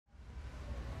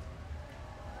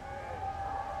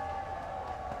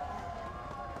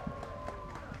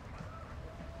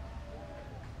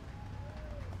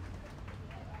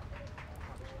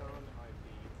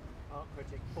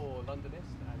critic for Londonist,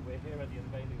 and we're here at the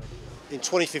unveiling of it. In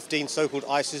 2015, so-called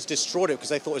ISIS destroyed it because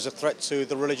they thought it was a threat to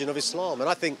the religion of Islam. And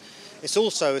I think it's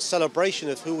also a celebration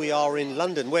of who we are in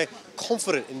London. We're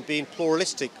confident in being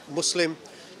pluralistic, Muslim,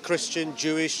 Christian,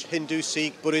 Jewish, Hindu,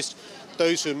 Sikh, Buddhist,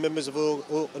 those who are members of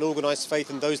an organised faith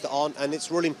and those that aren't. And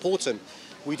it's really important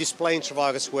we display in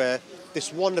Trafalgar Square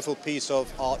this wonderful piece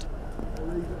of art.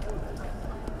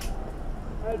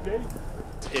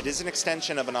 It is an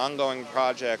extension of an ongoing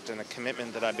project and a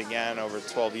commitment that I began over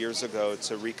 12 years ago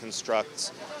to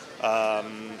reconstruct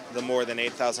the more than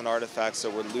 8,000 artifacts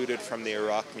that were looted from the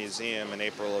Iraq Museum in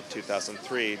April of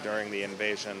 2003 during the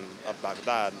invasion of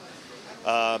Baghdad.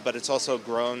 But it's also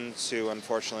grown to,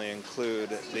 unfortunately, include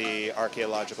the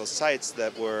archaeological sites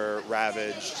that were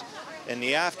ravaged in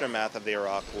the aftermath of the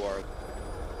Iraq War.